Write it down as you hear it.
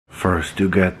First you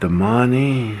get the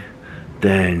money,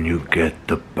 then you get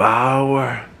the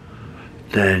power,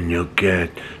 then you get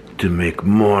to make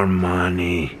more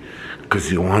money,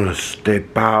 because you want to stay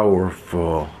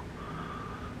powerful.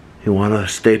 You want to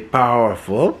stay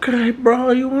powerful. Okay,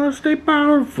 bro, you want to stay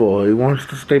powerful. He wants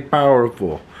to stay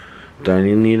powerful. Then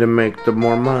you need to make the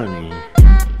more money.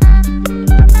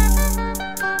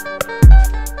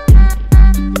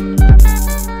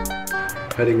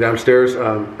 Heading downstairs,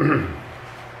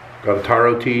 got a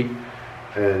taro tea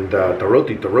and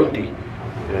taroti,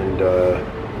 and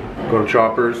going to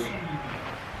Shoppers.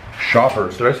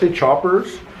 Shoppers, did I say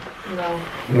Choppers? No.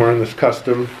 I'm wearing this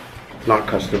custom, not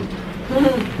custom,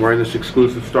 I'm wearing this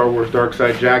exclusive Star Wars Dark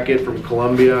Side jacket from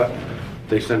Columbia.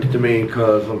 They sent it to me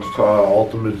because I'm an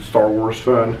ultimate Star Wars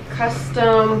fan.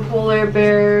 Custom polar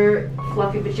bear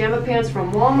fluffy pajama pants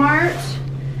from Walmart.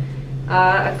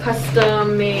 A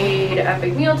custom made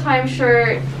Epic Mealtime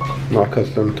shirt. Not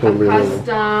custom, totally a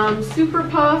custom super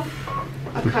puff.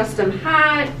 A custom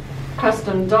hat.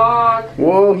 Custom dog.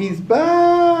 Whoa, he's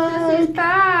back! He's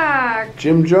back!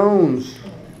 Jim Jones.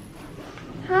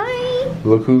 Hi!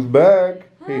 Look who's back.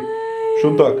 Hi. Hey,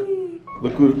 Shuntak.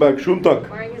 Look who's back, Shuntak.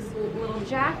 Wearing his little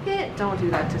jacket. Don't do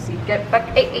that, Tussie. Get back.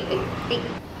 Hey.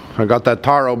 I got that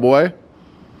taro, boy.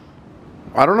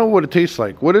 I don't know what it tastes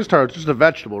like. What is taro? It's just a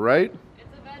vegetable, right?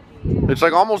 It's a veggie. It's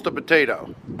like almost a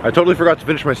potato. I totally forgot to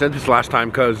finish my sentence last time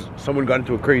because someone got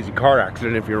into a crazy car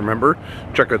accident, if you remember.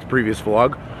 Check out the previous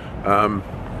vlog.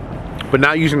 But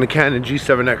now using the Canon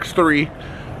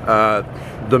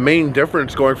G7X3, the main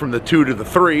difference going from the 2 to the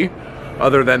 3,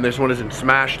 other than this one isn't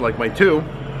smashed like my 2,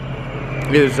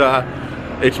 is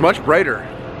it's much brighter.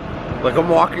 Like I'm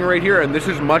walking right here and this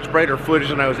is much brighter footage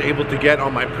than I was able to get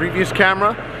on my previous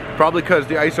camera. Probably because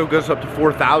the ISO goes up to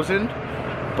 4,000.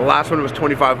 The last one was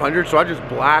 2,500, so I just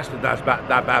blasted that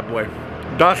bad boy.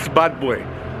 Das bad boy.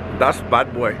 Das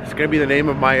bad boy. It's gonna be the name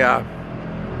of my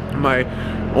my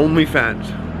OnlyFans,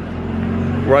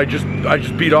 where I just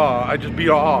beat all.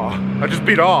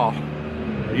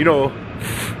 You know.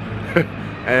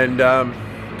 And the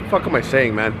fuck am I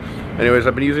saying, man? Anyways,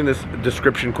 I've been using this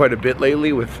description quite a bit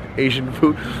lately with Asian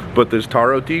food, but this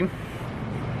taro tea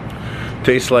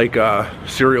tastes like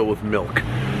cereal with milk.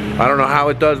 I don't know how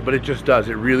it does, but it just does.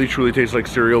 It really truly tastes like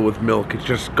cereal with milk. It's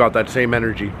just got that same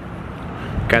energy.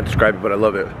 Can't describe it, but I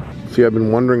love it. See, I've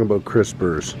been wondering about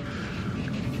crispers.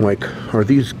 Like, are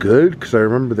these good? Because I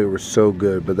remember they were so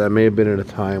good, but that may have been at a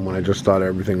time when I just thought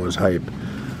everything was hype.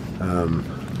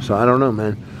 So I don't know,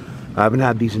 man. I haven't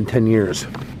had these in 10 years.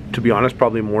 To be honest,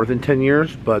 probably more than 10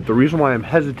 years. But the reason why I'm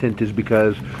hesitant is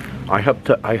because I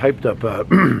hyped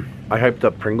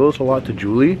up Pringles a lot to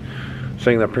Julie,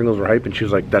 saying that Pringles were hype, and she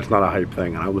was like, that's not a hype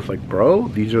thing. And I was like, bro,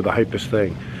 these are the hypest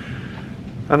thing.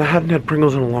 And I hadn't had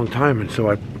Pringles in a long time, and so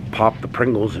I popped the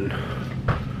Pringles and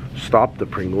stopped the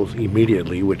Pringles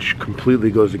immediately, which completely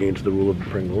goes against the rule of the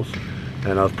Pringles.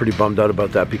 And I was pretty bummed out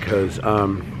about that because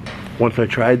once I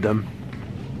tried them,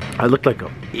 I looked like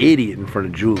an idiot in front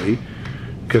of Julie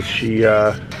because she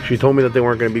told me that they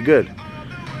weren't going to be good.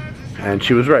 And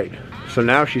she was right. So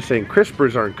now she's saying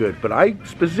crispers aren't good, but I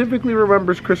specifically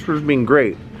remember crispers being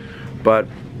great, but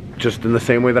just in the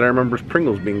same way that I remember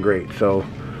Pringles being great. So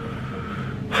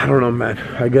I don't know, man.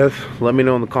 I guess let me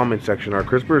know in the comment section. Are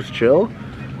crispers chill?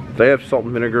 They have salt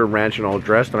and vinegar, ranch, and all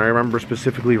dressed, and I remember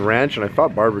specifically ranch, and I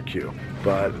thought barbecue.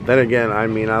 But then again, I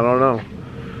mean, I don't know.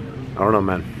 I don't know,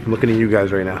 man. I'm looking at you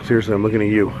guys right now. Seriously, I'm looking at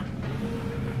you.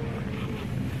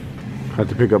 I had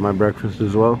to pick up my breakfast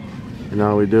as well. You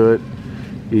know how we do it.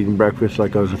 Eating breakfast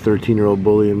like I was a 13-year-old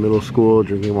bully in middle school,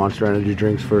 drinking Monster Energy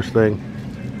drinks first thing.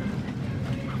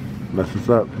 That's what's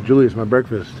up. Julie, it's my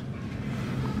breakfast.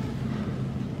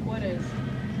 What is?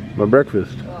 My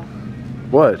breakfast. Oh.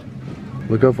 What?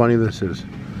 Look how funny this is. Okay.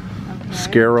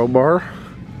 Scaro bar.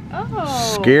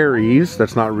 Oh. Scaries.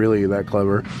 That's not really that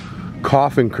clever.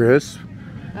 Coffin crisp.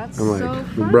 That's I'm like, so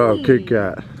funny. bro, Kit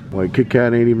Kat. Like, Kit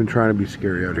Kat ain't even trying to be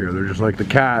scary out here. They're just like the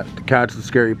cat. The cat's the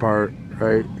scary part,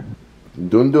 right?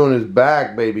 Dun Dun is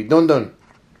back, baby. Dun Dun.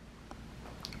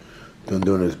 Dun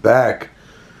Dun is back.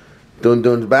 Dun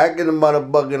Dun's back in the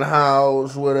motherfucking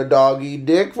house with a doggy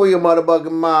dick for your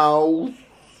motherfucking mouth.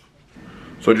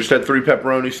 So I just had 3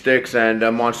 pepperoni sticks and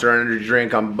a Monster Energy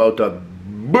drink. I'm about to... I'm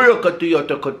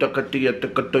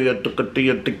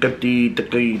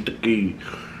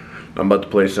about to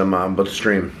play some, I'm about to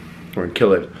stream. We're gonna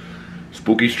kill it.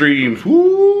 Spooky streams.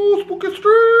 Woo! Spooky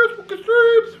streams! Spooky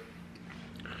streams!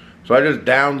 So I just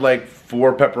downed like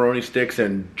 4 pepperoni sticks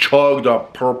and chugged a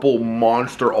purple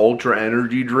Monster Ultra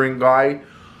Energy drink, guy.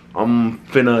 I'm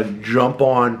finna jump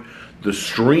on the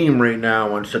stream right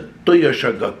now and Satuya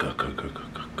Shagaka.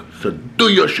 So do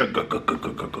your sugar.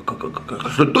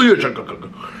 So do your sugar.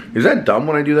 Is that dumb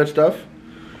when I do that stuff?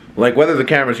 Like whether the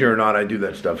camera's here or not, I do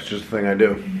that stuff. It's just a thing I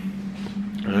do.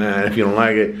 And if you don't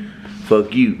like it,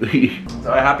 fuck you.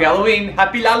 So happy Halloween!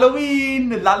 Happy Halloween!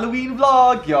 The Halloween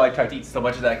vlog! Yo, I tried to eat so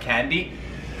much of that candy.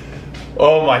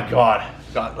 Oh my god.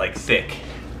 Got like sick.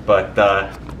 But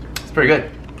it's pretty good.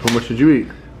 How much did you eat?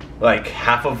 Like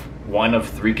half of one of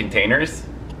 3 containers.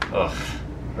 Ugh.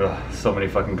 Ugh, so many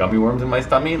fucking gummy worms in my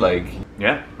stomach. Like,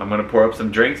 yeah, I'm gonna pour up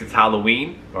some drinks. It's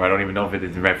Halloween, or I don't even know if it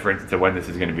is in reference to when this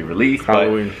is gonna be released.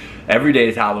 Halloween. But every day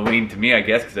is Halloween to me, I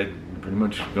guess, because I'm pretty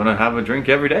much gonna have a drink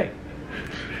every day.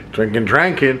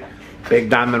 Drinking. Big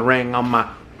diamond ring on my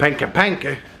panky.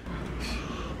 I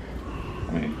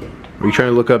mean, Are you trying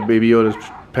to look up Baby Yoda's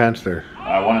pants there?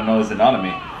 I want to know his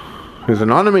anatomy. His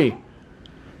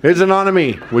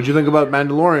anatomy. What'd you think about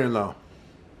Mandalorian though?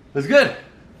 It was good. It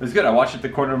was good. I watched it at the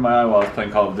corner of my eye while I was playing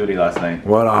Call of Duty last night.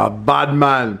 What a bad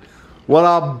man. What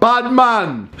a bad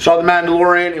man. Saw the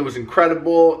Mandalorian. It was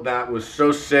incredible. That was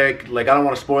so sick. Like, I don't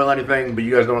want to spoil anything, but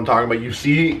you guys know what I'm talking about. You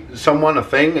see someone, a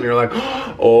thing, and you're like,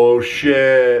 oh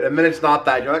shit. And then it's not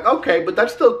that. You're like, okay, but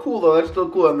that's still cool though. That's still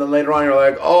cool. And then later on you're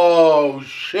like, oh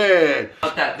shit.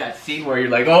 That scene where you're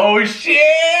like, oh shit,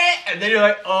 and then you're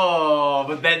like, oh,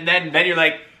 but then you're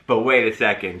like, but wait a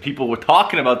second. People were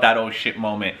talking about that oh shit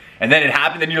moment, and then it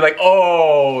happened, and you're like,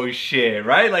 oh shit,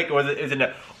 right? Like, is it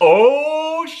a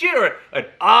oh shit or an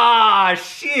ah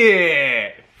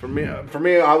shit? For me,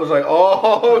 I was like,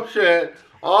 oh shit,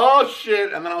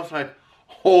 and then I was like,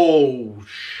 oh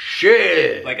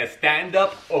shit. Like a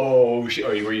stand-up oh shit, or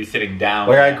were you sitting down?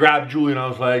 Like I grabbed Julie and I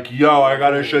was like, yo, I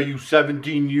gotta show you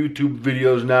 17 YouTube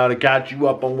videos now to catch you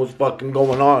up on what's fucking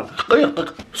going on.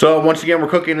 So once again, we're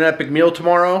cooking an epic meal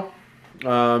tomorrow.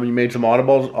 You made some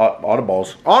audibles,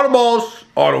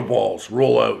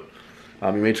 roll out.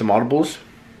 You made some audibles.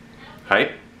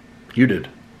 Hype? You did.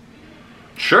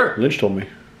 Sure. Lynch told me.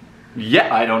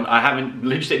 Yeah, I haven't,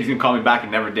 Lynch said he's gonna call me back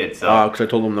and never did, so. Because I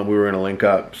told him that we were gonna link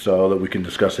up so that we can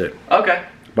discuss it. Okay.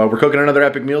 But we're cooking another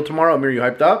epic meal tomorrow. Amir, you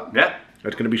hyped up? Yeah.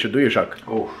 It's gonna be Shaduya Shak.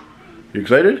 Oh. You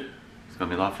excited? It's gonna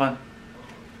be a lot of fun.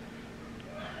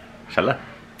 Inshallah.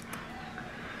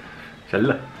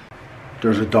 Inshallah.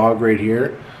 There's a dog right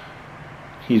here.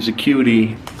 He's a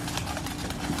cutie.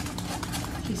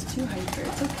 He's too hyper.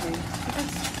 It's okay.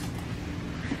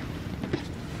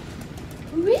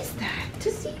 Who is that? To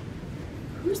see?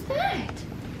 Who's that?